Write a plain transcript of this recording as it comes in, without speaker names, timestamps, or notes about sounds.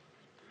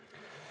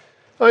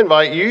I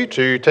invite you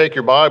to take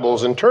your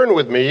Bibles and turn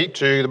with me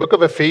to the book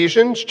of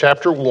Ephesians,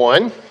 chapter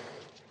 1.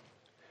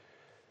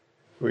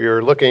 We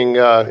are looking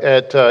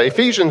at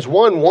Ephesians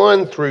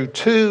 1 through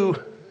 2,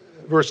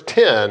 verse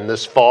 10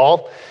 this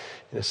fall,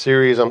 in a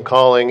series I'm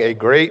calling A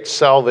Great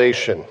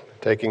Salvation,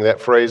 taking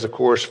that phrase, of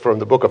course, from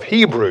the book of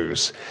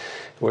Hebrews,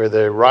 where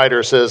the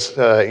writer says,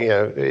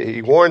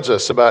 he warns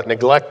us about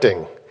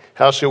neglecting.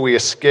 How shall we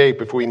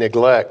escape if we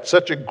neglect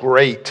such a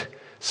great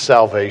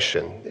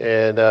salvation?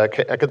 And I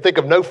can think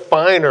of no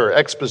finer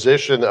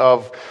exposition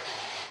of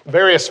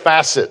various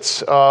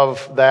facets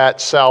of that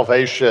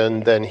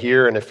salvation than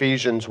here in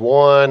Ephesians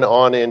 1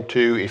 on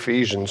into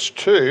Ephesians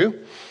 2.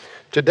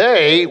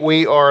 Today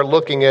we are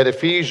looking at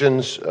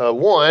Ephesians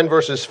 1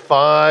 verses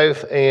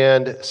 5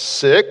 and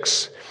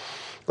 6.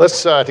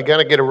 Let's, to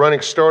kind of get a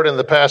running start in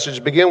the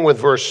passage, begin with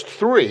verse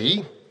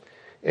 3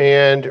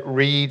 and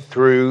read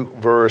through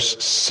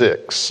verse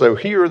 6. So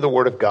hear the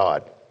word of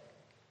God.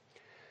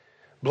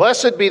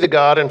 Blessed be the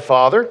God and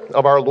Father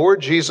of our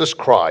Lord Jesus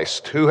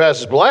Christ, who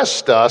has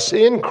blessed us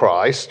in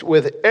Christ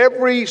with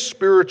every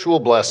spiritual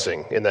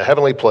blessing in the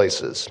heavenly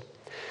places,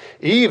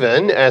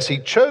 even as he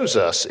chose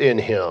us in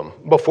him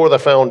before the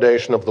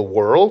foundation of the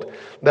world,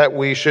 that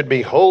we should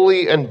be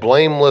holy and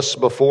blameless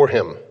before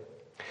him.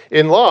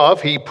 In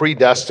love, he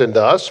predestined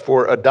us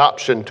for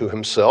adoption to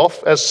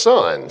himself as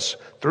sons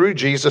through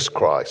Jesus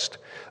Christ,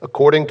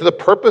 according to the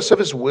purpose of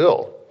his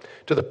will,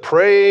 to the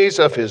praise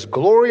of his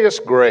glorious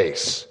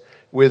grace,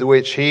 with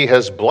which he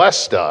has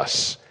blessed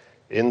us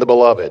in the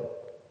beloved.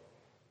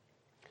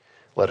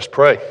 Let us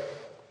pray.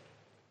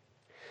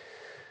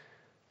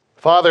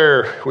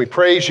 Father, we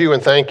praise you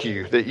and thank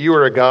you that you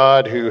are a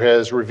God who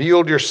has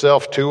revealed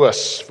yourself to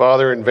us,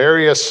 Father, in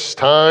various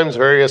times,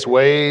 various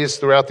ways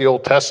throughout the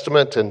Old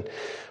Testament, and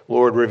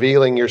Lord,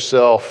 revealing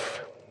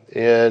yourself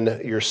in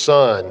your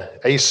Son,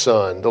 a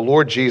Son, the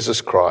Lord Jesus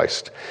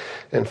Christ.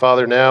 And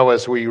Father, now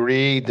as we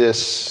read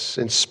this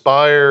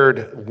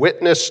inspired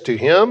witness to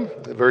him,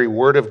 the very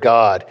word of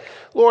God,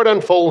 Lord,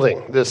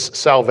 unfolding this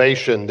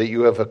salvation that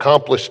you have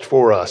accomplished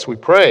for us, we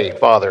pray,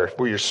 Father,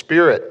 for your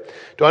Spirit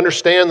to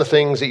understand the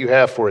things that you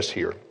have for us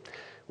here.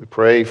 We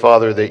pray,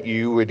 Father, that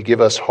you would give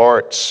us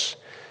hearts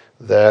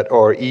that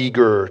are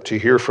eager to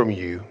hear from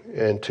you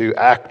and to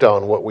act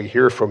on what we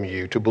hear from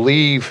you, to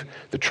believe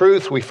the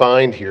truth we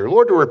find here.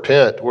 Lord, to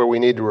repent where we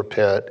need to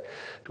repent,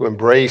 to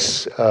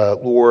embrace,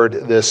 Lord,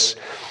 this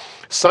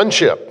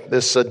sonship,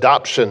 this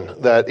adoption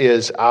that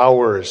is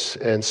ours,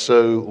 and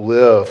so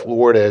live,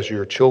 Lord, as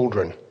your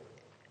children.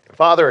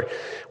 Father,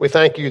 we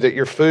thank you that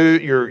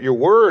your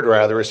word,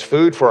 rather, is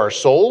food for our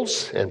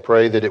souls, and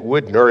pray that it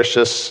would nourish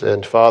us.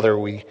 And Father,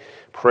 we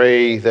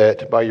pray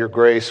that by your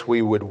grace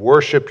we would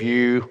worship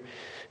you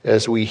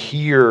as we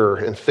hear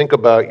and think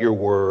about your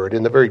word,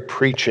 in the very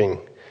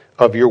preaching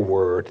of your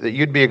word, that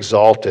you'd be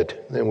exalted,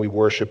 and we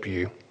worship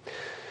you.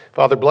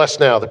 Father, bless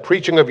now the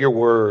preaching of your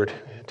word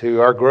to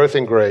our growth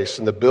in grace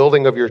and the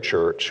building of your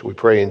church. We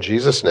pray in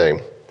Jesus' name.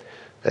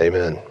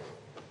 Amen.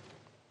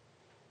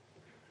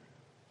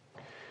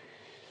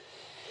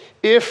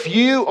 If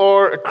you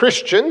are a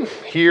Christian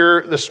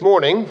here this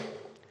morning,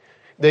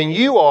 then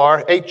you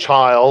are a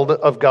child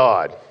of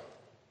God.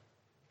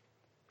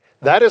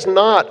 That is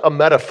not a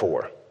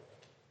metaphor.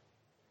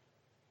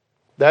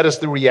 That is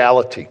the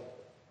reality.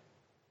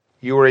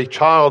 You are a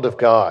child of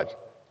God.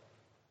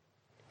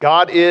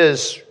 God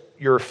is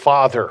your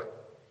Father.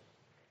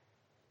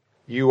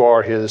 You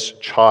are his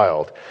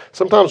child.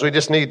 Sometimes we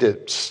just need to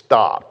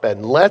stop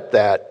and let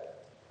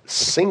that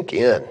sink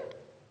in.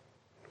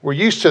 We're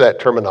used to that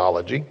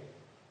terminology.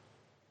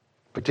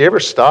 But do you ever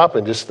stop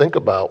and just think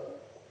about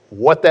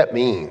what that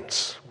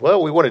means?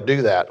 Well, we want to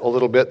do that a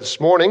little bit this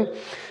morning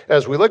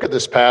as we look at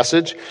this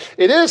passage.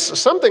 It is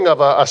something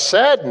of a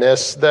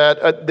sadness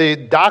that the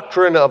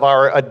doctrine of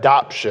our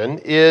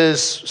adoption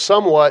is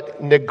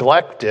somewhat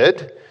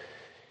neglected,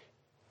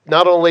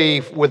 not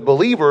only with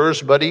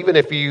believers, but even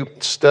if you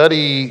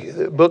study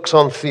books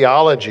on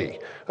theology.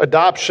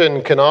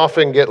 Adoption can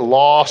often get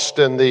lost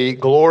in the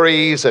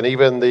glories and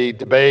even the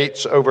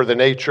debates over the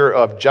nature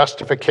of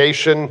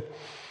justification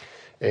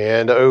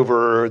and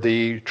over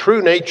the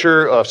true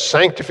nature of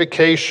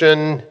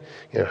sanctification,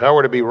 how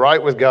we're to be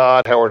right with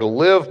God, how we're to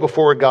live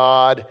before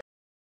God.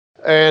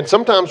 And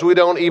sometimes we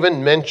don't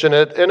even mention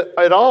it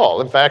at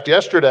all. In fact,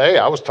 yesterday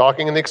I was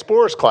talking in the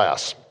Explorers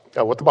class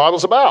what the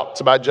Bible's about.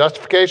 It's about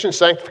justification,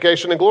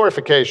 sanctification, and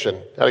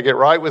glorification. How to get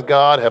right with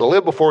God, how to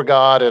live before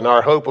God, and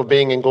our hope of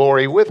being in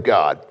glory with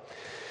God.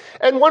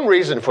 And one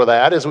reason for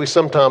that is we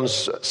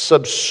sometimes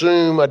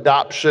subsume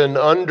adoption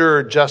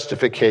under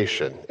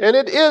justification. And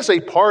it is a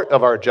part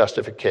of our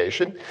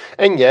justification,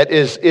 and yet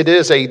it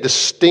is a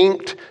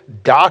distinct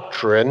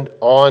doctrine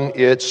on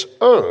its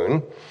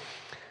own,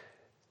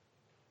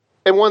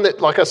 and one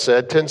that, like I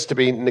said, tends to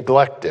be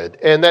neglected.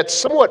 And that's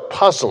somewhat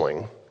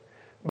puzzling,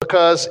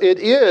 because it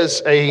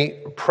is a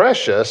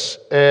precious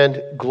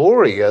and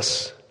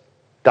glorious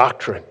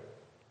doctrine.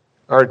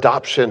 our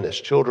adoption as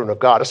children of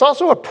God. It's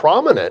also a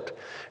prominent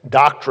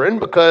doctrine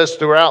because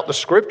throughout the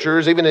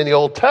scriptures, even in the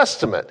Old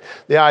Testament,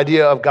 the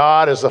idea of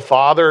God as the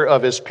father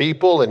of his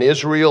people and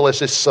Israel as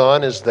his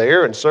son is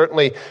there. And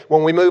certainly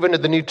when we move into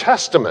the New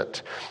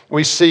Testament,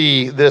 we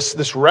see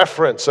this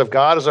reference of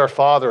God as our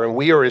father and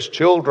we are his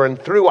children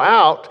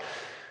throughout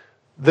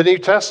the New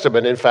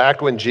Testament. In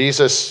fact, when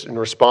Jesus, in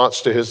response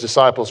to his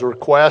disciples'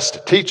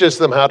 request, teaches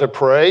them how to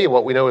pray,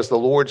 what we know as the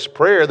Lord's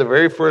Prayer, the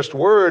very first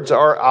words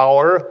are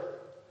our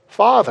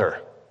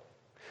Father.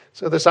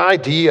 So this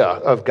idea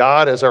of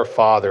God as our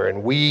Father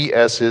and we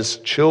as his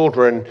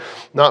children,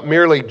 not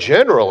merely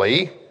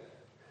generally,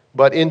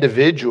 but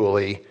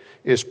individually,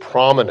 is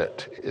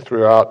prominent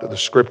throughout the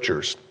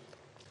scriptures.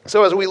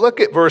 So as we look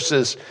at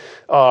verses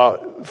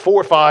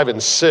 4, 5,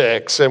 and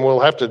 6, and we'll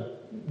have to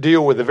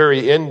deal with the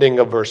very ending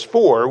of verse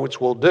 4, which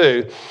we'll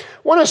do, I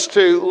want us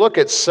to look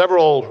at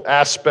several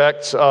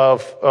aspects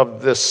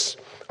of this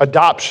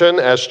adoption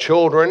as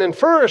children. And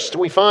first,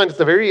 we find at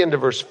the very end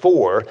of verse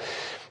 4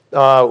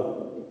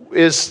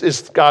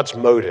 is God's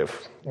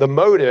motive, the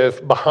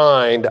motive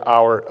behind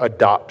our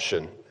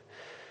adoption.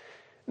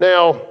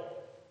 Now,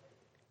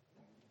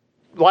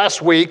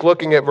 last week,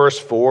 looking at verse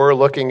 4,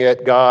 looking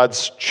at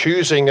God's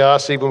choosing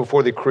us even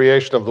before the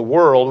creation of the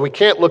world, we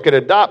can't look at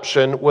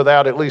adoption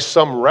without at least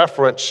some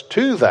reference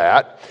to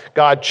that.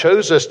 God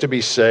chose us to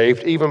be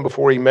saved even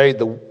before he made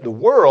the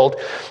world.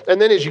 And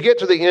then as you get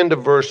to the end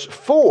of verse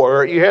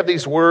 4, you have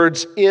these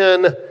words,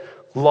 in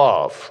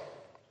love.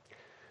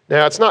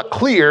 Now, it's not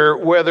clear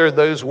whether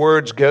those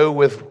words go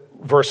with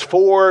verse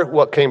 4,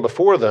 what came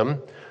before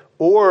them,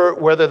 or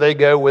whether they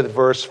go with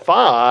verse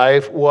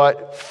 5,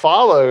 what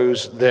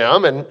follows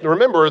them. And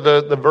remember,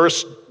 the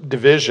verse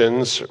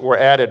divisions were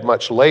added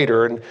much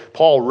later, and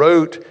Paul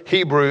wrote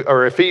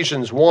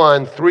Ephesians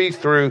 1, 3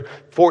 through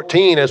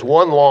 14 as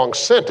one long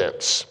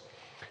sentence,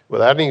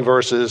 without any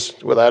verses,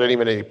 without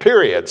even any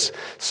periods.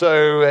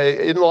 So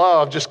in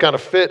love just kind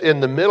of fit in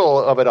the middle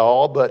of it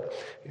all, but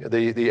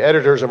the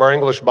editors of our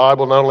English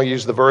Bible not only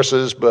use the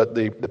verses, but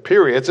the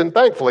periods, and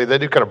thankfully they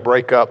do kind of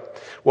break up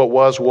what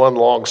was one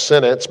long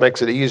sentence,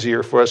 makes it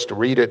easier for us to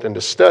read it and to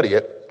study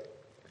it.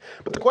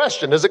 But the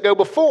question, does it go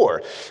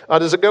before?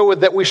 Does it go with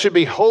that we should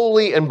be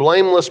holy and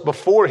blameless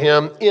before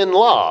him in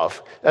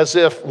love, as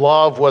if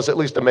love was at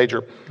least a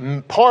major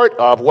part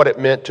of what it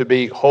meant to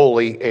be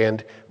holy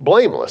and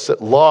blameless,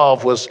 that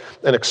love was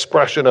an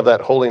expression of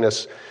that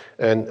holiness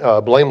and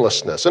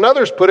blamelessness. And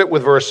others put it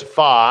with verse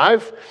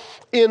 5,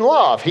 in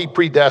love he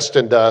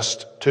predestined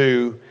us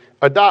to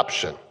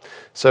adoption.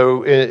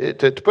 So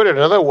to put it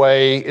another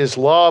way, is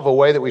love a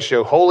way that we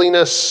show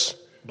holiness,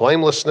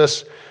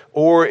 blamelessness,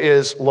 or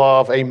is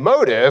love a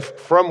motive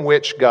from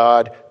which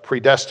God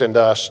predestined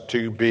us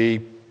to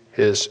be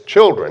his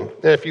children?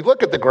 And if you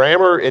look at the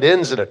grammar, it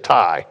ends in a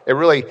tie. It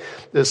really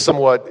is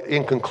somewhat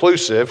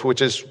inconclusive,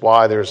 which is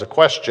why there's a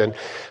question.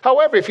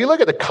 However, if you look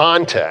at the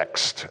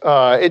context,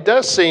 it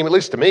does seem, at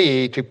least to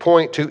me, to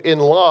point to in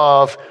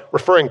love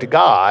referring to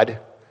God,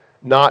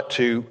 not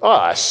to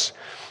us.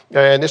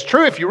 And it's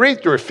true if you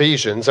read through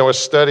Ephesians. I was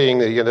studying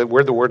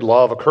where the word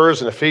love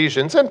occurs in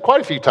Ephesians, and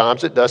quite a few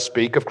times it does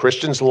speak of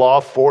Christians'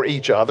 love for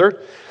each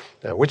other.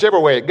 Now,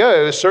 whichever way it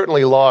goes,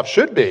 certainly love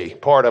should be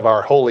part of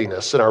our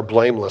holiness and our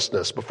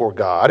blamelessness before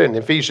God. And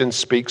Ephesians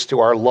speaks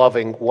to our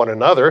loving one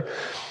another.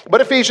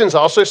 But Ephesians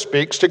also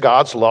speaks to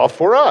God's love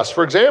for us.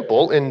 For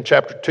example, in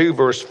chapter 2,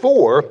 verse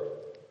 4,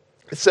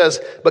 it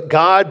says, but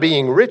God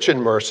being rich in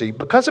mercy,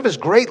 because of his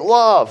great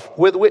love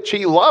with which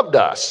he loved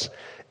us,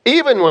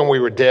 even when we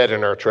were dead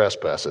in our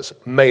trespasses,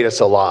 made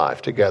us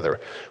alive together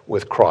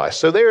with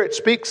Christ. So there it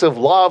speaks of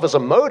love as a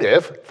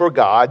motive for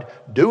God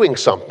doing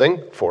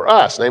something for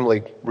us,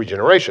 namely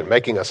regeneration,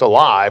 making us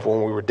alive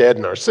when we were dead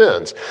in our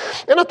sins.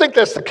 And I think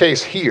that's the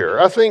case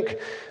here. I think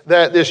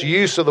that this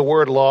use of the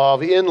word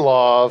love, in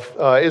love,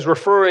 is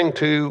referring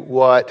to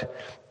what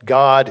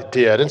God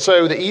did. And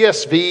so the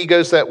ESV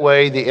goes that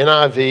way, the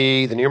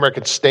NIV, the New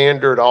American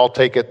Standard all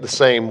take it the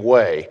same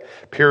way.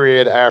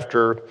 Period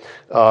after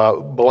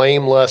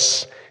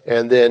blameless,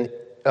 and then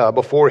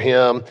before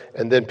him,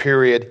 and then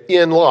period,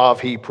 in love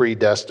he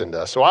predestined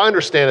us. So I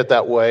understand it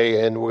that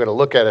way, and we're going to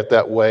look at it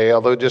that way,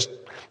 although just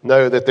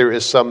know that there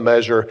is some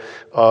measure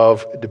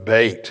of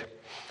debate.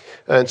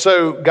 And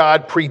so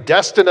God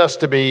predestined us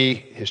to be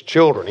his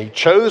children. He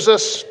chose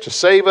us to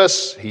save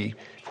us.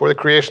 For the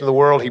creation of the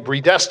world, he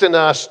predestined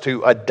us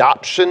to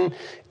adoption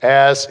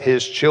as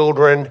his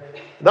children,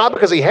 not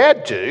because he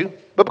had to,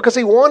 but because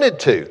he wanted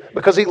to,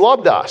 because he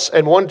loved us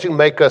and wanted to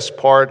make us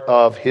part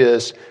of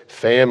his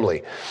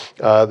family.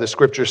 The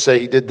scriptures say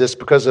he did this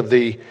because of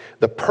the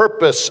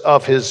purpose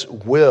of his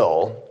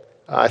will.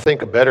 I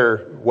think a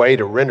better way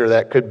to render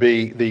that could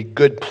be the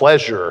good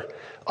pleasure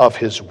of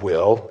his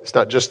will. It's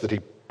not just that he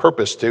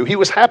purpose to. He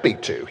was happy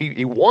to.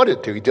 He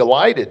wanted to. He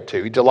delighted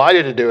to. He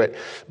delighted to do it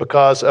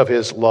because of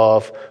his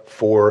love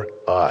for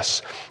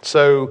us.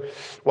 So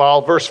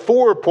while verse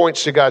 4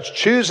 points to God's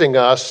choosing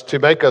us to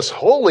make us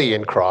holy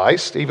in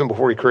Christ, even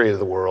before he created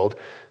the world,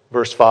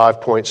 verse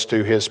 5 points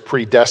to his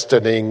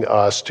predestining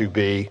us to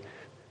be,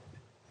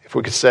 if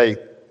we could say,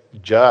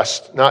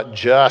 not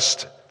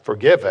just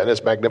forgiven,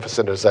 as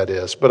magnificent as that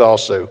is, but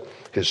also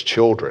his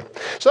children.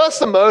 So that's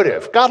the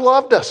motive. God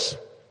loved us.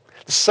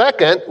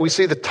 Second, we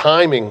see the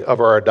timing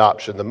of our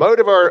adoption, the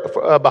motive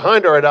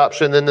behind our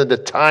adoption, and then the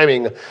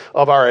timing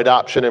of our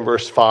adoption in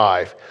verse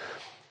 5.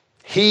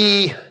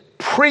 He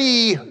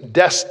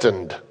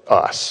predestined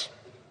us.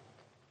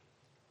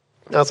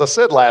 Now, as I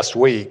said last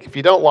week, if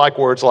you don't like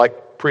words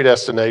like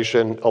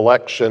predestination,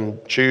 election,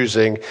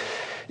 choosing,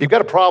 you've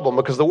got a problem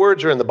because the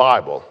words are in the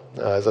Bible.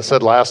 As I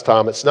said last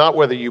time, it's not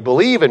whether you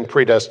believe in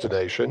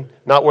predestination,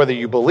 not whether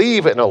you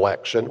believe in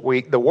election.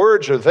 The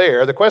words are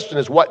there. The question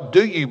is, what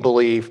do you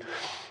believe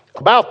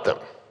about them?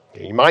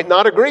 You might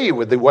not agree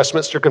with the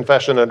Westminster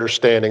Confession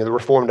understanding, the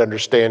Reformed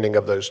understanding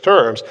of those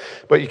terms,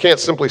 but you can't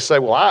simply say,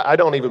 well, I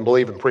don't even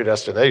believe in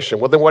predestination.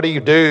 Well, then what do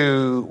you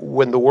do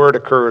when the word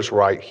occurs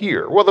right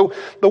here? Well,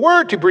 the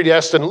word to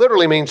predestine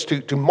literally means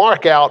to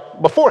mark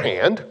out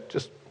beforehand,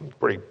 just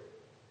pretty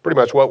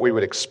much what we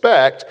would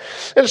expect.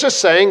 And it's just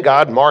saying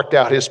God marked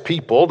out his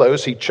people,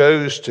 those he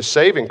chose to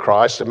save in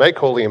Christ, to make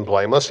holy and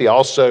blameless. He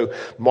also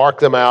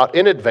marked them out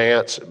in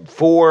advance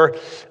for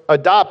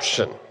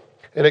adoption.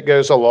 And it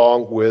goes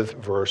along with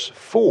verse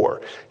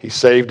 4. He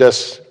saved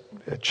us,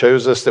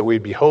 chose us that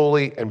we'd be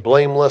holy and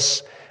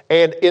blameless,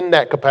 and in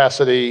that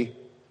capacity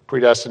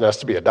predestined us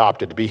to be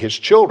adopted, to be his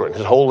children,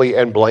 his holy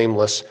and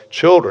blameless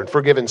children.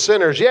 Forgiven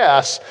sinners,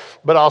 yes,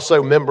 but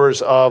also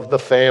members of the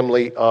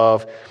family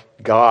of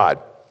God.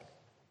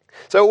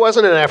 So it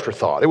wasn't an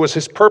afterthought. It was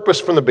his purpose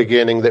from the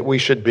beginning that we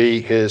should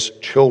be his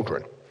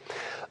children.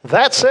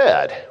 That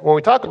said, when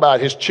we talk about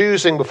his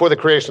choosing before the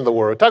creation of the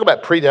world, we talk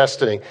about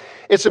predestining,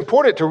 it's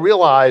important to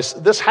realize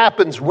this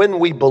happens when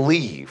we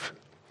believe.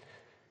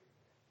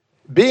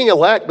 Being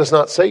elect does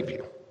not save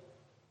you.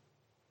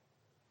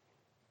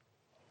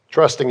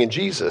 Trusting in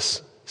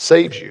Jesus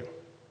saves you.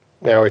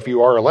 Now, if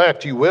you are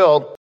elect, you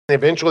will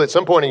eventually, at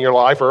some point in your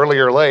life, early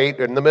or late,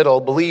 in the middle,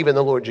 believe in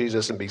the Lord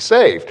Jesus and be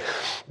saved.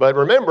 But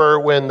remember,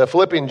 when the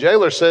Philippian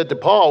jailer said to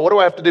Paul, what do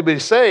I have to do to be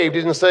saved?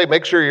 He didn't say,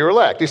 make sure you're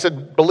elect. He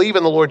said, believe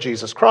in the Lord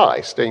Jesus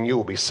Christ, and you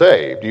will be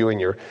saved, you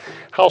and your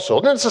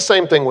household. And it's the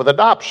same thing with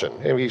adoption.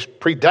 And he's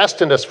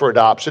predestined us for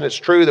adoption. It's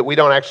true that we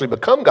don't actually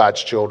become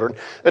God's children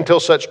until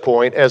such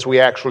point as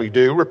we actually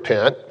do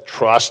repent,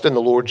 trust in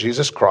the Lord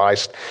Jesus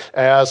Christ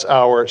as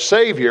our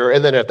Savior.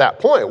 And then at that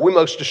point, we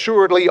most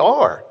assuredly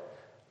are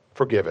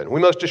forgiven. We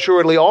most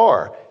assuredly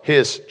are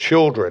his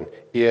children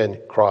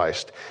in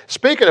Christ.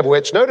 Speaking of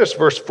which, notice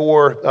verse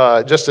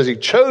 4, just as he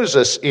chose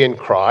us in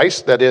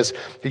Christ, that is,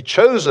 he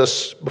chose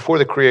us before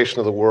the creation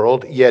of the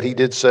world, yet he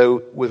did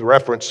so with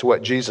reference to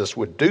what Jesus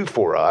would do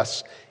for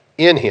us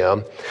in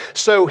him.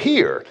 So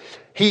here,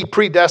 he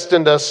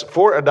predestined us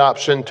for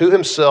adoption to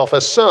himself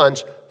as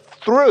sons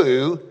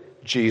through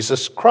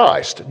Jesus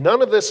Christ.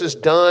 None of this is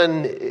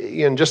done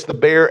in just the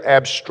bare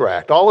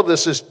abstract. All of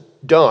this is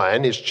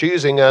done, is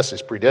choosing us,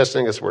 is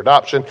predestining us for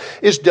adoption,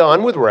 is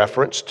done with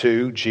reference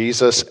to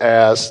Jesus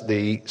as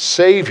the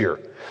Savior.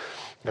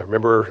 Now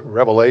remember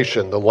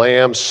Revelation, the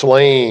Lamb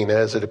slain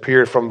as it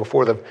appeared from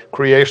before the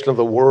creation of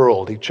the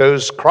world. He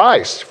chose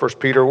Christ, 1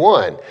 Peter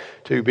 1,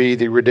 to be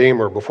the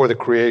Redeemer before the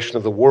creation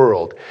of the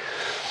world.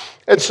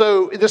 And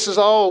so this is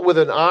all with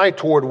an eye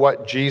toward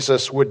what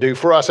Jesus would do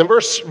for us. In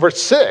verse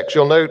 6,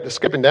 you'll note,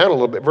 skipping down a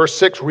little bit, verse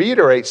 6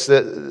 reiterates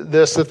that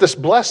this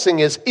blessing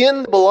is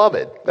in the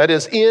beloved, that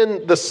is,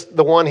 in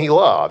the one he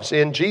loves,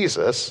 in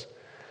Jesus,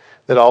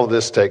 that all of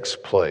this takes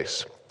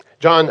place.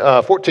 John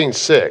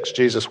 14:6,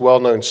 Jesus'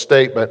 well-known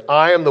statement,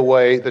 I am the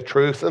way, the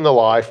truth, and the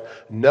life.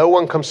 No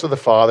one comes to the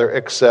Father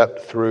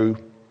except through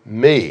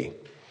me.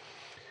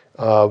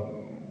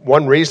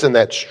 One reason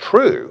that's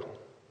true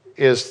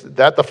is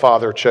that the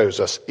Father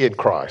chose us in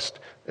Christ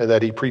and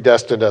that he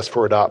predestined us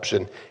for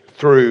adoption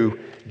through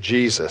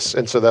Jesus.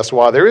 And so that's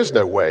why there is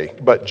no way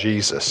but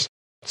Jesus.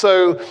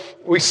 So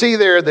we see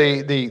there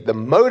the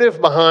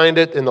motive behind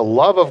it and the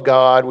love of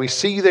God. We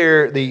see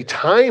there the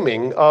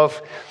timing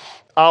of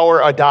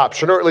our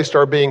adoption, or at least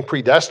our being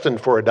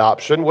predestined for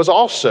adoption, was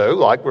also,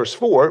 like verse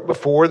 4,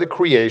 before the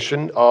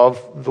creation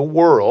of the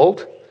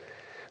world,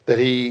 that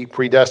he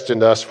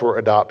predestined us for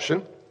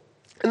adoption.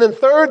 And then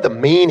third, the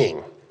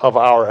meaning of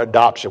our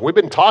adoption. We've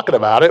been talking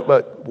about it,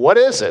 but what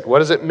is it? What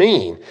does it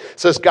mean? It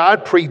says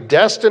God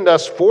predestined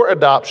us for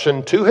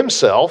adoption to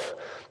himself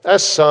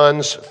as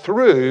sons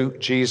through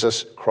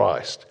Jesus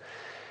Christ.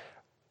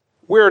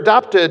 We're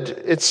adopted,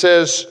 it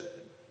says,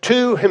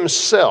 to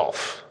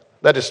himself.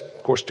 That is,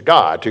 of course, to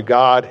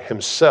God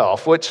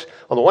himself, which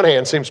on the one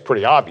hand seems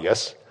pretty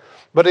obvious.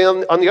 But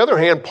on the other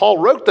hand, Paul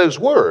wrote those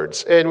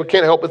words, and we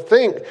can't help but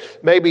think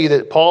maybe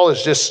that Paul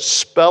is just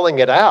spelling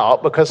it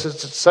out because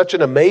it's such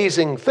an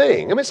amazing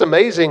thing. I mean, it's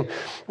amazing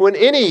when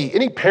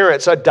any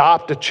parents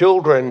adopt a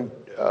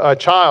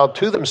child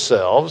to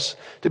themselves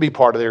to be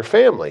part of their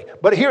family.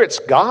 But here it's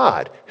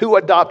God who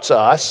adopts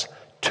us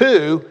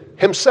to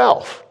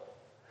himself,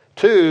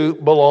 to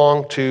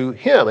belong to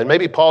him. And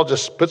maybe Paul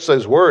just puts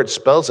those words,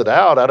 spells it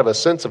out of a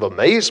sense of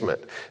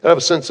amazement, out of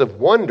a sense of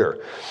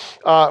wonder.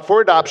 For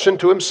adoption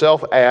to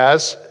himself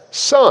as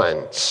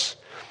sons.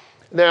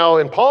 Now,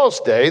 in Paul's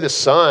day, the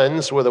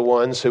sons were the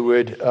ones who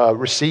would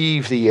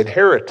receive the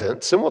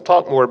inheritance, and we'll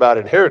talk more about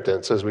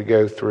inheritance as we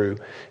go through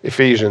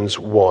Ephesians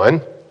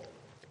 1.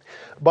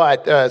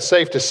 But it's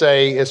safe to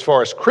say, as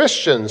far as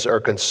Christians are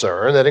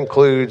concerned, that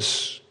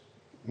includes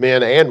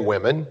men and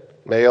women,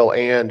 male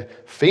and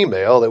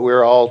female, that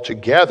we're all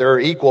together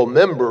equal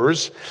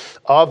members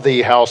of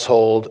the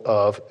household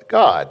of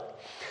God.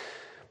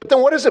 But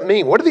then what does it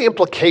mean? What are the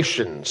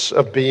implications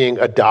of being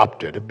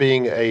adopted, of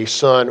being a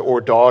son or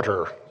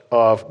daughter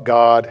of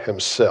God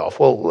himself?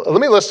 Well, let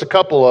me list a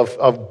couple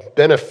of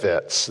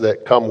benefits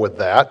that come with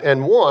that.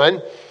 And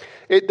one,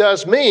 it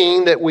does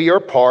mean that we are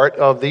part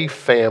of the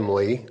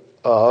family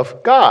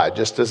of God,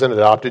 just as an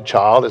adopted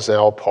child is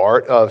now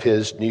part of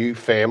his new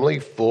family,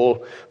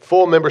 full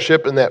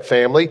membership in that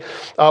family.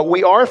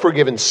 We are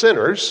forgiven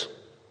sinners,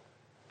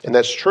 and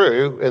that's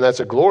true, and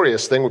that's a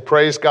glorious thing. We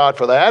praise God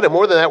for that. And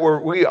more than that,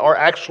 we are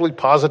actually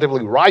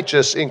positively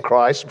righteous in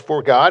Christ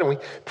before God, and we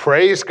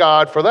praise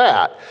God for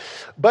that.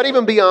 But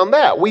even beyond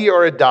that, we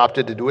are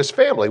adopted into his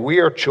family. We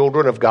are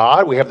children of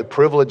God. We have the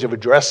privilege of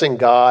addressing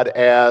God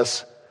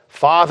as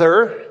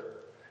Father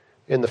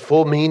in the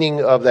full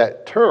meaning of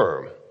that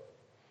term.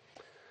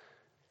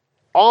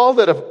 All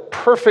that a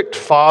perfect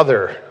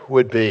father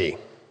would be,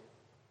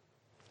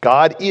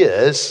 God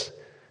is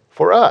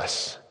for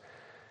us.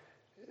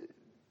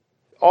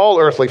 All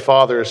earthly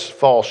fathers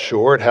fall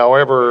short.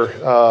 However,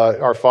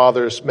 our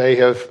fathers may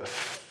have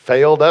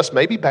failed us,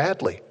 maybe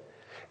badly.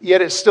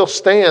 Yet it still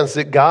stands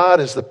that God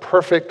is the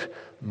perfect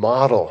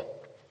model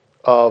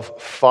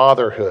of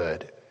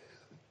fatherhood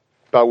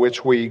by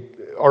which we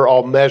are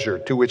all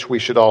measured, to which we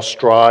should all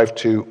strive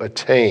to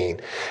attain.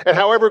 And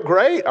however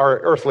great our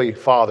earthly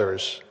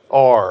fathers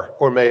are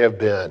or may have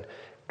been,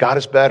 God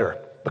is better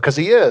because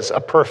he is a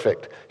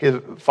perfect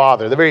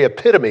father, the very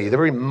epitome, the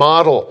very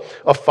model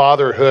of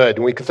fatherhood.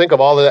 And we can think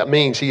of all that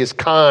means. He is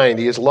kind,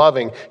 he is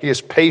loving, he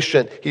is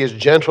patient, he is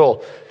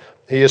gentle,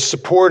 he is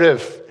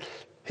supportive,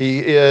 he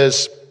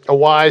is a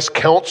wise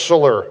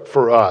counselor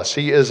for us,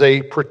 he is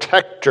a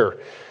protector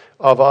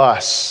of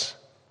us.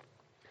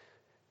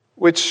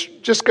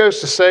 Which just goes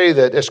to say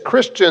that as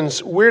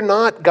Christians, we're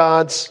not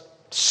God's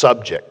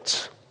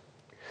subjects.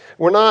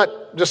 We're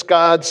not just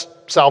God's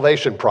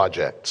salvation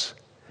projects.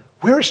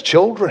 We're his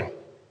children.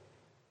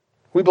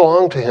 We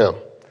belong to him,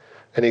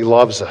 and he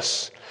loves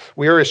us.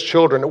 We are his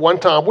children. At one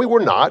time, we were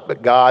not,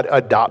 but God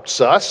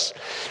adopts us,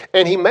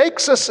 and he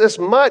makes us as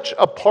much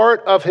a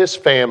part of his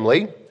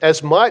family,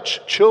 as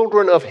much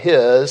children of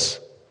his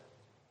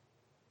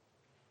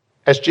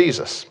as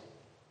Jesus.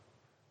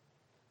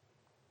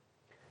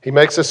 He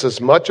makes us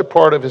as much a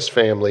part of his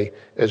family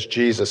as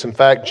Jesus. In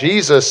fact,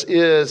 Jesus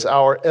is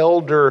our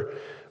elder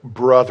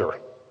brother.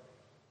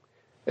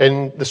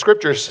 And the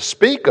scriptures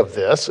speak of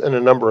this in a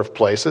number of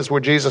places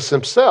where Jesus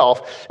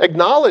himself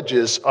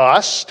acknowledges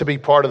us to be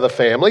part of the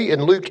family.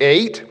 In Luke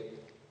 8,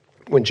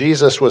 when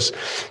Jesus was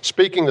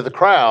speaking to the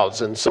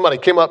crowds and somebody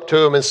came up to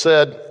him and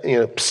said,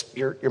 "Psst,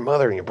 your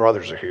mother and your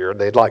brothers are here.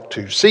 They'd like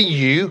to see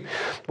you."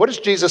 What does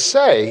Jesus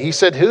say? He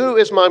said, "Who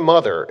is my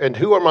mother and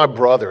who are my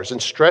brothers?"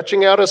 And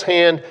stretching out his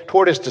hand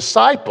toward his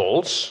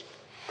disciples,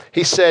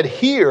 he said,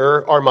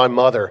 "Here are my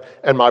mother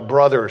and my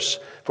brothers.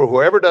 For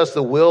whoever does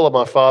the will of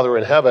my Father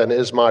in heaven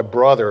is my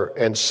brother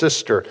and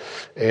sister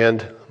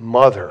and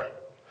mother."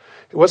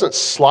 He wasn't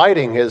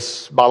slighting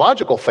his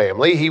biological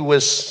family. He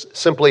was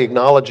simply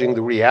acknowledging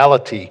the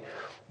reality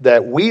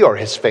that we are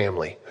his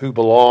family who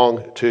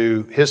belong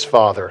to his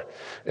Father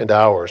and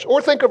ours.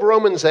 Or think of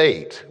Romans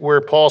 8,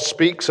 where Paul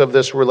speaks of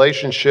this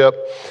relationship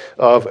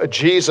of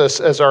Jesus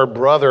as our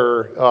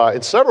brother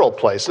in several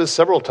places,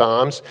 several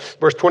times.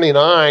 Verse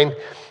 29,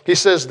 he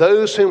says,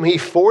 "Those whom he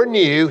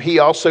foreknew, he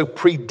also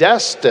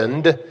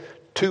predestined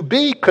to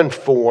be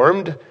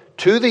conformed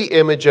to the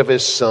image of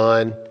his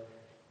Son,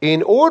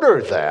 in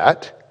order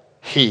that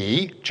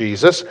he,"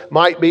 Jesus,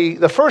 "might be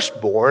the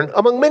firstborn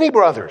among many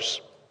brothers."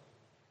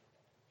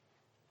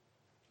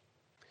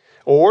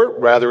 Or,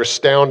 rather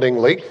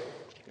astoundingly,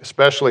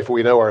 especially if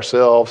we know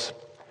ourselves,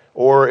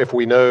 or if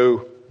we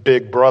know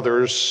big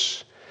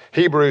brothers,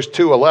 Hebrews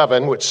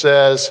 2:11, which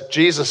says,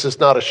 Jesus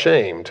is not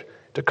ashamed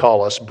to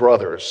call us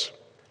brothers.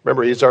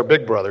 Remember, he's our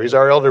big brother, he's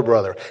our elder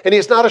brother. And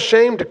he's not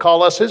ashamed to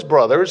call us his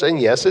brothers, and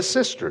yes, his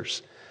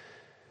sisters.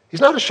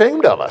 He's not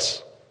ashamed of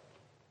us.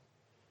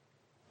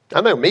 I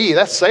know me,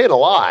 that's saying a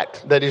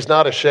lot, that he's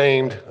not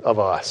ashamed of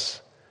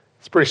us.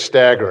 It's pretty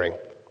staggering.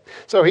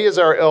 So he is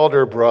our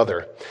elder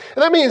brother.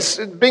 And that means,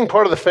 being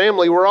part of the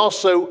family, we're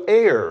also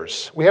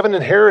heirs. We have an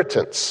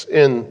inheritance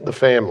in the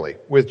family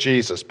with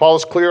Jesus. Paul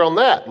is clear on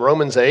that.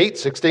 Romans 8,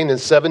 16 and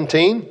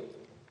 17,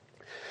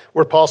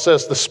 where Paul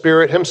says, "The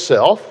Spirit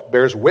himself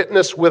bears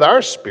witness with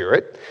our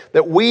spirit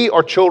that we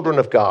are children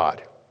of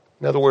God."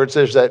 In other words,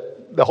 there's that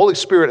the Holy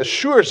Spirit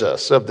assures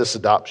us of this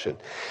adoption.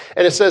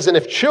 And it says, "And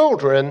if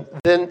children,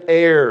 then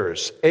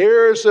heirs,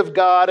 heirs of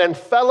God and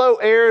fellow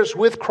heirs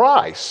with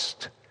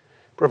Christ,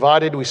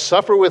 provided we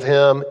suffer with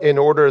him in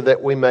order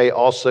that we may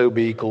also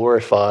be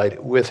glorified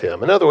with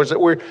him. In other words, that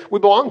we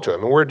belong to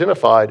him and we're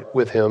identified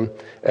with him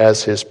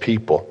as his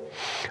people.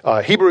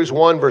 Hebrews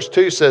 1 verse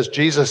 2 says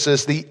Jesus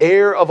is the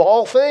heir of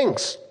all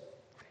things.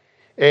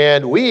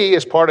 And we,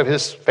 as part of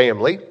his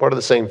family, part of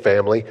the same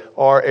family,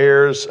 are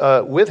heirs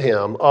with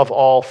him of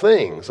all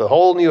things. The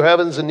whole new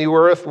heavens and new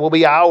earth will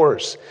be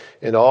ours,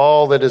 and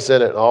all that is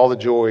in it, and all the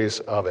joys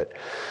of it.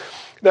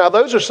 Now,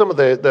 those are some of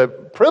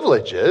the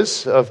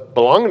privileges of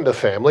belonging to the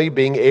family,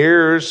 being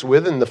heirs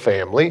within the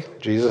family.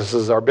 Jesus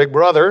is our big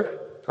brother,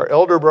 our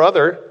elder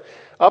brother.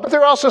 But there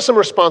are also some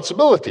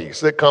responsibilities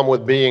that come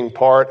with being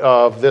part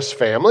of this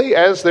family,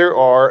 as there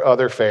are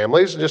other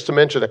families. Just to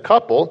mention a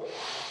couple,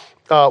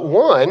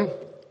 one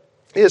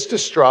is to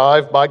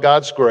strive by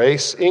God's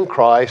grace in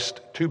Christ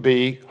to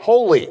be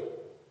holy.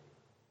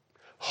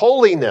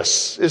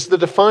 Holiness is the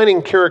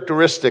defining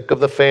characteristic of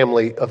the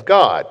family of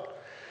God.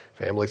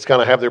 Families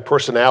kind of have their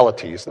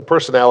personalities. The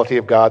personality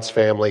of God's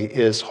family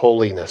is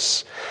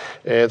holiness.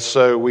 And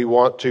so we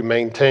want to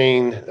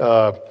maintain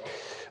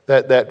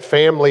that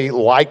family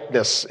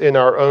likeness in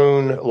our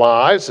own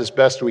lives as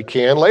best we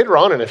can. Later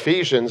on in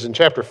Ephesians, in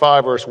chapter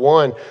 5, verse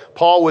 1,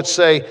 Paul would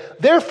say,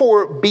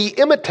 "Therefore be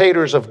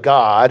imitators of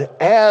God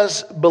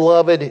as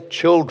beloved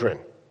children."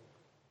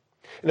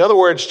 In other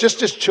words,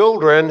 just as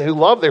children who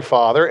love their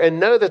father and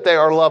know that they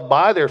are loved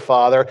by their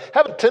father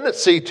have a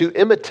tendency to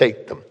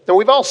imitate them. Now,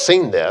 we've all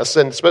seen this,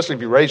 and especially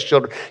if you raise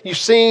children, you've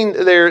seen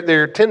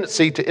their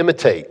tendency to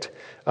imitate.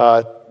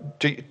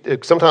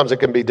 Sometimes it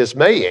can be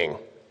dismaying,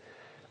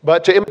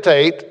 but to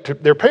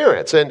imitate their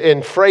parents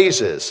in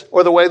phrases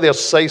or the way they'll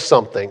say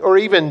something, or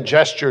even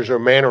gestures or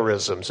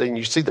mannerisms, and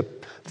you see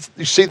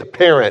the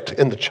parent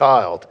in the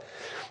child.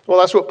 Well,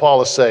 that's what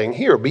Paul is saying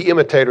here. Be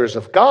imitators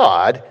of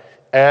God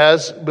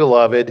as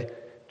beloved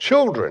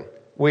children.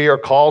 We are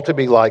called to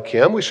be like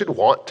him. We should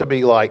want to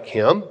be like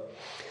him.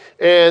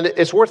 And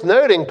it's worth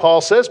noting,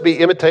 Paul says, be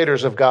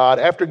imitators of God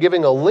after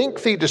giving a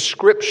lengthy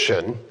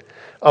description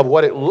of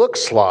what it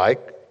looks like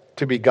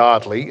to be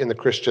godly in the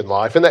Christian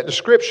life. And that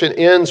description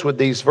ends with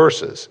these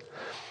verses.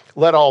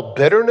 Let all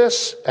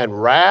bitterness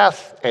and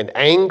wrath and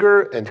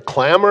anger and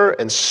clamor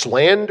and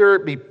slander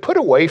be put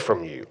away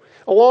from you,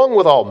 along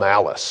with all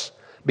malice.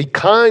 Be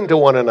kind to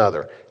one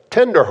another,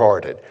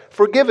 tenderhearted,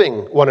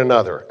 forgiving one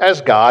another,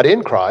 as God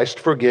in Christ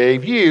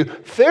forgave you.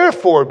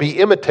 Therefore be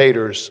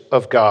imitators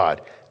of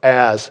God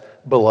as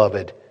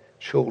beloved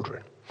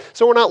children.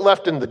 So we're not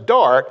left in the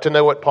dark to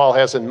know what Paul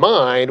has in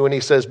mind when he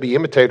says be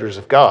imitators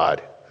of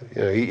God.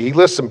 You know, he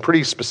lists some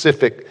pretty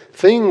specific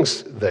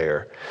things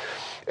there.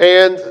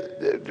 And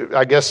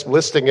I guess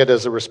listing it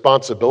as a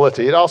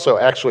responsibility, it also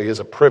actually is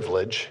a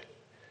privilege,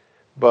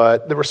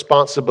 but the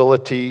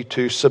responsibility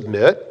to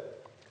submit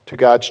to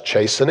God's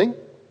chastening,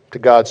 to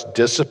God's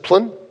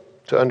discipline,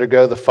 to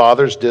undergo the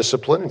Father's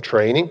discipline and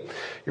training.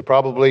 You're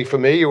probably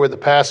familiar with the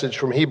passage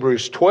from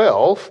Hebrews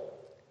 12,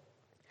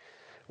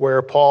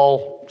 where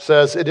Paul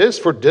says, it is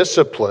for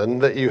discipline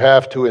that you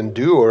have to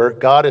endure.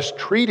 God is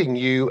treating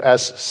you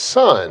as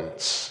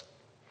sons.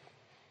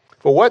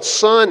 For what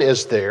son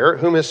is there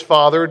whom his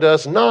father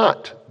does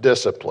not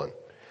discipline?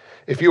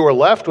 If you are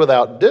left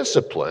without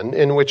discipline,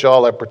 in which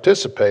all have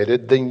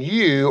participated, then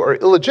you are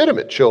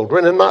illegitimate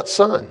children and not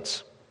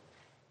sons.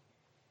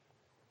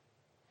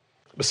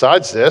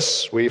 Besides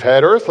this, we've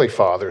had earthly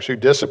fathers who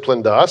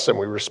disciplined us, and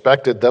we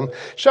respected them.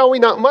 Shall we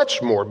not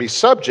much more be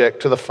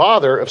subject to the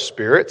Father of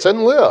spirits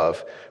and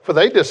live? For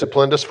they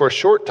disciplined us for a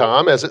short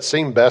time, as it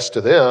seemed best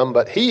to them.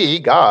 But he,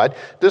 God,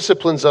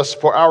 disciplines us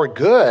for our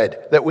good,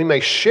 that we may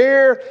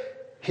share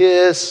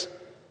his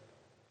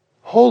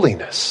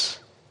holiness.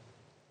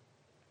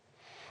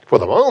 For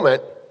the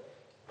moment,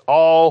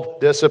 all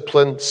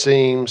discipline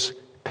seems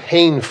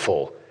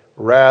painful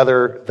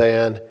rather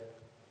than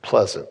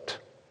pleasant.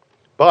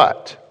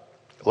 But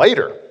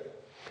later,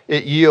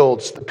 it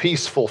yields the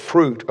peaceful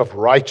fruit of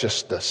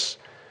righteousness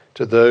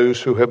to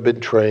those who have been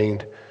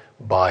trained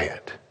by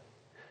it.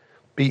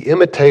 Be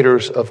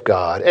imitators of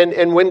God.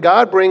 And when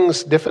God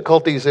brings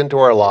difficulties into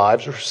our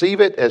lives,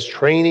 receive it as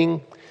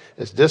training,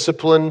 as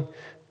discipline,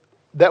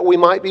 that we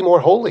might be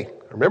more holy.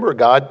 Remember,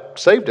 God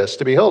saved us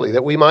to be holy,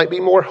 that we might be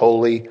more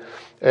holy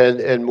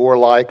and more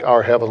like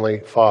our Heavenly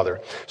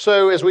Father.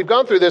 So as we've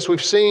gone through this,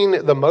 we've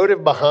seen the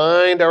motive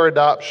behind our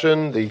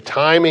adoption, the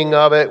timing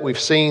of it, we've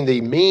seen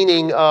the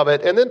meaning of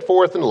it, and then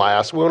fourth and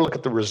last, we want to look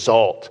at the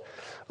result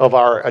of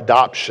our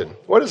adoption.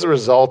 What is the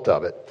result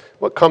of it?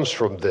 What comes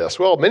from this?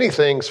 Well, many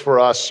things for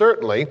us,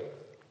 certainly,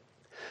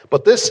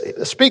 but this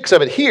speaks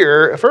of it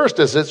here, first,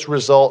 as its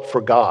result for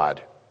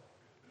God.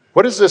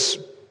 What does this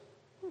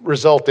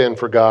result in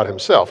for God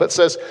himself? It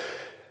says,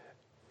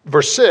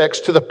 verse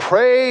 6, to the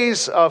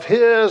praise of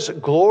his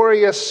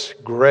glorious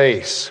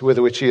grace with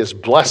which he has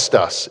blessed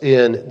us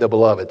in the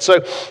beloved.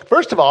 So,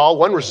 first of all,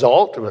 one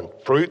result, and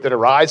fruit that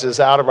arises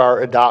out of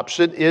our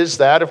adoption is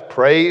that of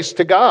praise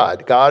to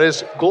God. God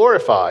is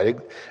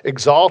glorified,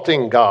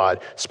 exalting God,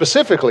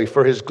 specifically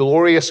for his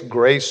glorious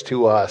grace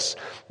to us,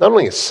 not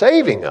only in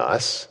saving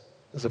us,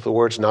 as if the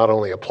words not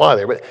only apply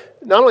there, but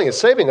not only in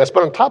saving us,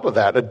 but on top of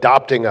that,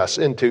 adopting us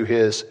into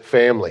his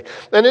family.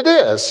 And it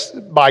is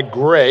by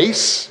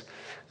grace.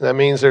 That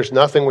means there's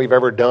nothing we've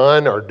ever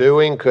done or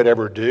doing, could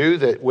ever do,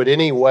 that would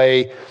any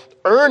way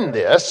earn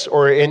this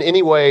or in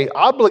any way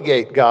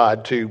obligate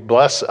God to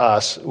bless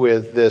us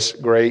with this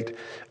great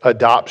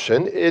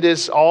adoption. It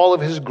is all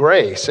of his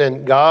grace,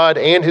 and God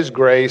and his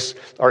grace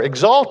are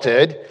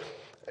exalted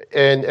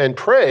and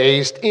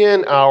praised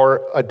in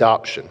our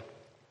adoption.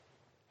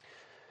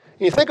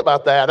 You think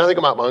about that, and I think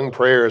about my own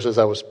prayers as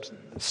I was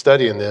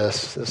studying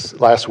this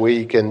last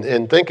week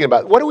and thinking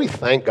about what do we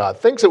thank God?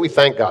 Things that we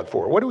thank God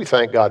for. What do we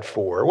thank God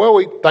for? Well,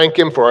 we thank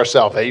him for our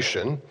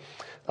salvation.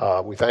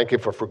 We thank him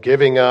for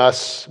forgiving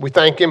us. We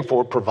thank him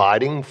for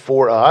providing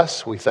for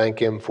us. We thank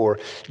him for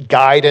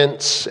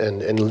guidance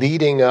and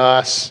leading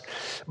us.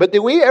 But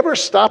do we ever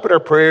stop at our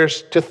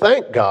prayers to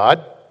thank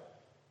God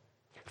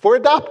for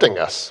adopting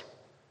us?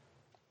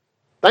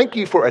 Thank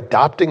you for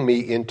adopting me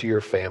into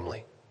your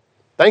family.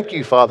 Thank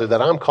you, Father,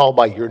 that I'm called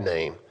by your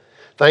name.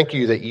 Thank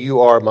you that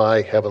you are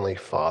my heavenly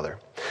Father.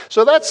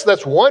 So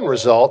that's one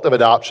result of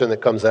adoption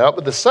that comes out.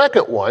 But the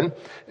second one,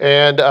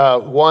 and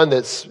one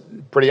that's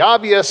pretty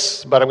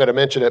obvious, but I'm going to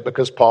mention it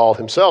because Paul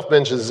himself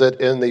mentions it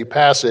in the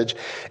passage,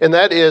 and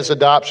that is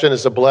adoption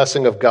is a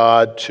blessing of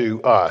God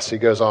to us. He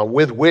goes on,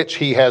 with which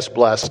he has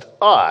blessed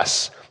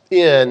us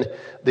in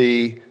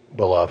the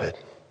beloved.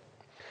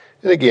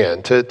 And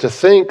again, to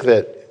think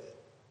that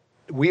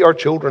we are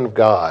children of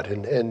God,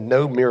 and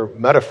no mere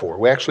metaphor.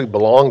 We actually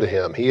belong to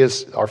him. He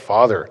is our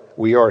Father.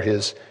 We are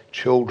his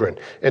children.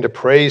 And to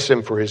praise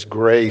him for his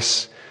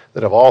grace,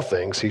 that of all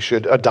things, he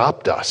should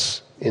adopt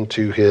us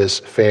into his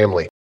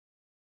family.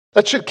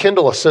 That should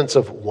kindle a sense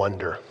of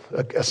wonder,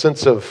 a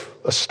sense of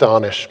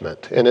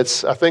astonishment. And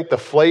it's, I think, the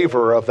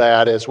flavor of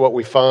that is what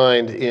we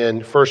find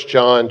in 1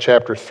 John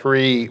chapter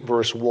 3,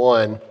 verse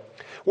 1.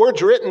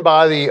 Words written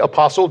by the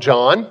Apostle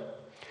John,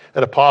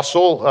 an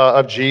apostle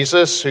of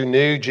Jesus who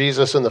knew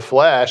Jesus in the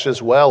flesh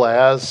as well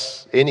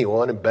as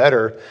anyone and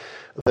better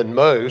than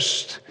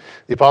most.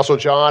 The Apostle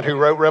John who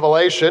wrote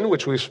Revelation,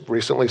 which we've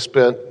recently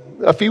spent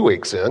a few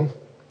weeks in.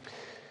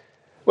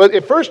 Well,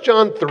 in 1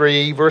 John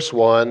 3, verse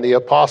 1, the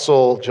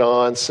Apostle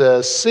John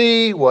says,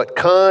 "See what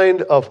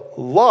kind of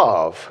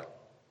love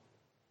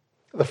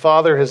the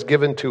Father has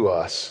given to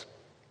us,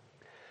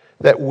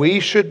 that we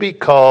should be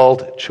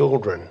called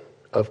children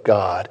of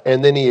God."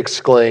 And then he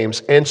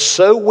exclaims, "And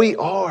so we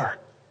are."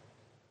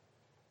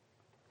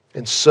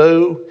 And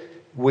so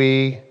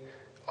we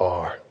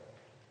are.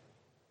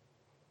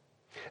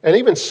 And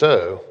even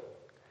so,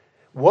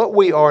 what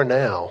we are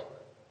now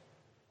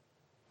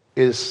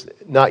is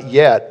not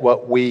yet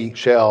what we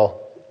shall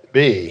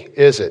be,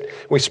 is it?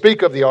 We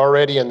speak of the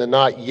already and the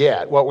not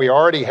yet, what we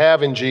already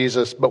have in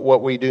Jesus, but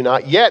what we do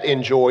not yet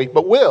enjoy,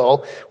 but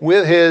will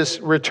with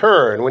his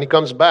return when he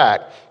comes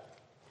back.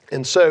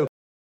 And so,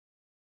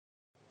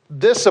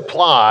 this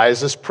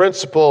applies, this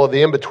principle of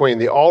the in-between,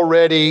 the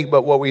already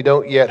but what we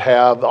don't yet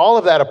have, all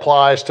of that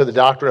applies to the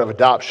doctrine of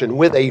adoption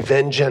with a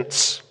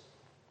vengeance.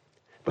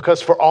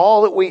 Because for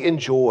all that we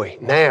enjoy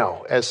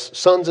now as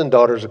sons and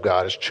daughters of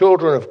God, as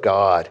children of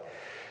God,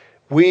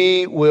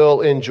 we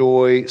will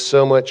enjoy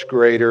so much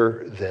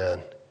greater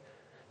then.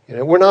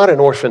 We're not an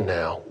orphan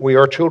now. We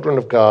are children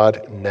of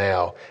God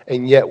now.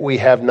 And yet we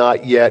have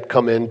not yet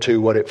come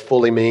into what it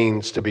fully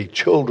means to be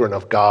children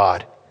of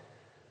God.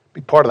 Be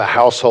part of the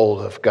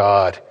household of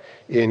God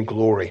in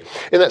glory.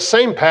 In that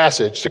same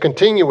passage, to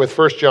continue with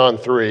 1 John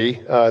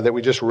 3 that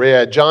we just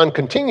read, John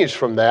continues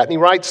from that and he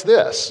writes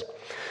this,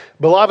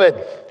 "Beloved,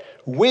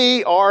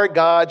 we are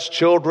God's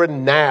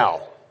children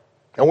now."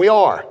 And we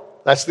are.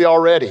 That's the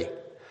already.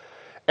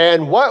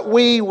 "And what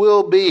we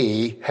will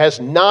be has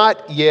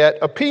not yet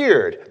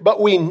appeared.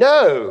 But we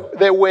know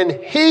that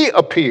when he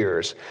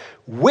appears,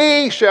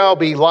 we shall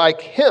be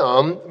like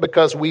him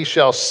because we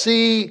shall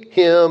see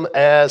him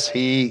as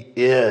he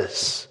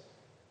is."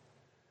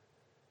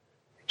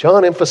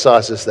 John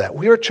emphasizes that.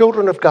 We are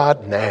children of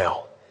God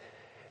now,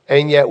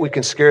 and yet we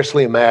can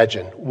scarcely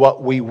imagine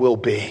what we will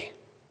be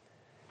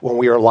when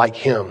we are like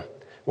him,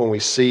 when we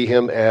see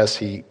him as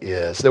he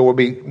is. There will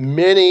be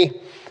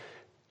many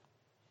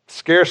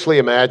scarcely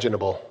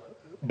imaginable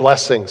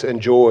blessings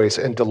and joys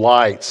and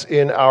delights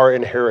in our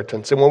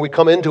inheritance, and when we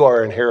come into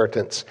our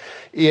inheritance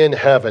in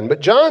heaven.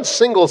 But John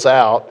singles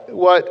out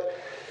what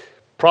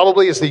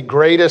probably is the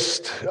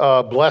greatest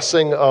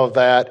blessing of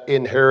that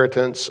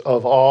inheritance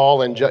of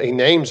all, and he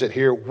names it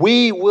here,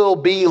 "We will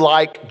be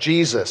like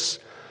Jesus."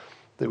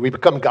 That we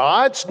become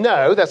gods?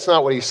 No, that's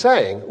not what he's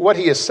saying. What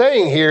he is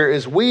saying here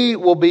is we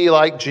will be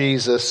like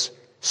Jesus,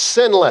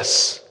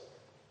 sinless.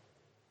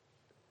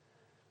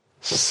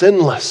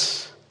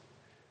 Sinless.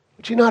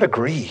 Would you not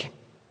agree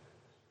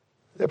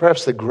that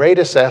perhaps the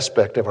greatest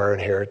aspect of our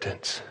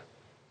inheritance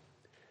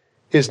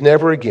is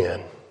never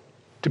again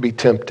to be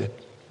tempted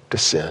to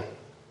sin?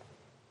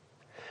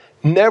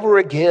 Never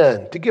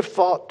again to give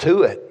thought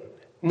to it.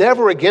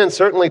 Never again,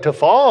 certainly, to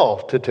fall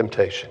to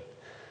temptation,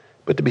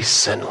 but to be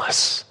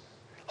sinless,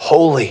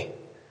 holy,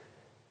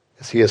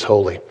 as he is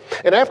holy.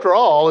 And after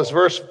all, as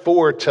verse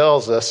 4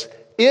 tells us,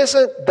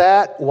 Isn't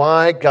that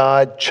why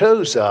God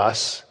chose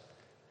us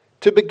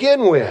to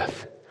begin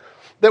with?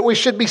 That we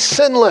should be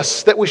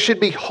sinless, that we should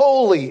be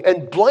holy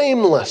and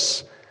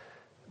blameless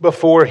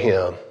before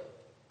Him.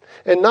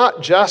 And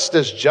not just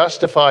as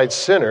justified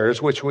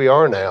sinners, which we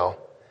are now,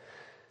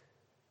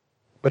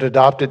 but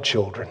adopted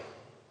children.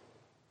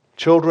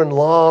 Children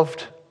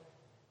loved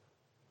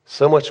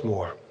so much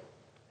more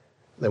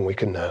than we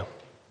can know.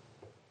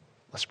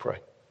 Let's pray.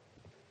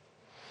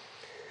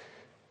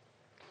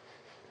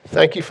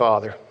 Thank you,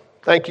 Father.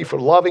 Thank you for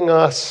loving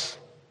us.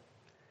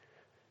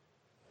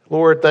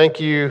 Lord, thank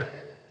you,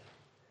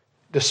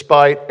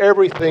 despite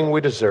everything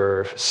we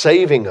deserve,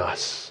 saving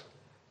us.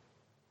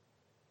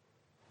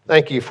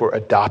 Thank you for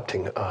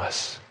adopting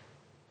us.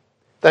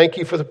 Thank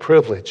you for the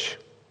privilege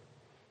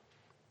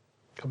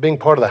of being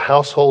part of the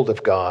household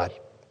of God,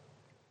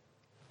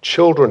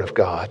 children of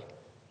God.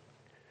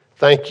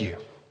 Thank you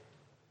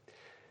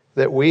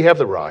that we have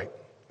the right,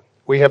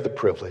 we have the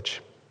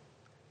privilege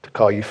to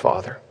call you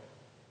Father.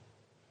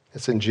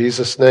 It's in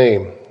Jesus'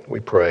 name we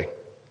pray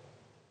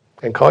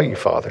and call you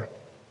Father.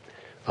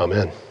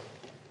 Amen.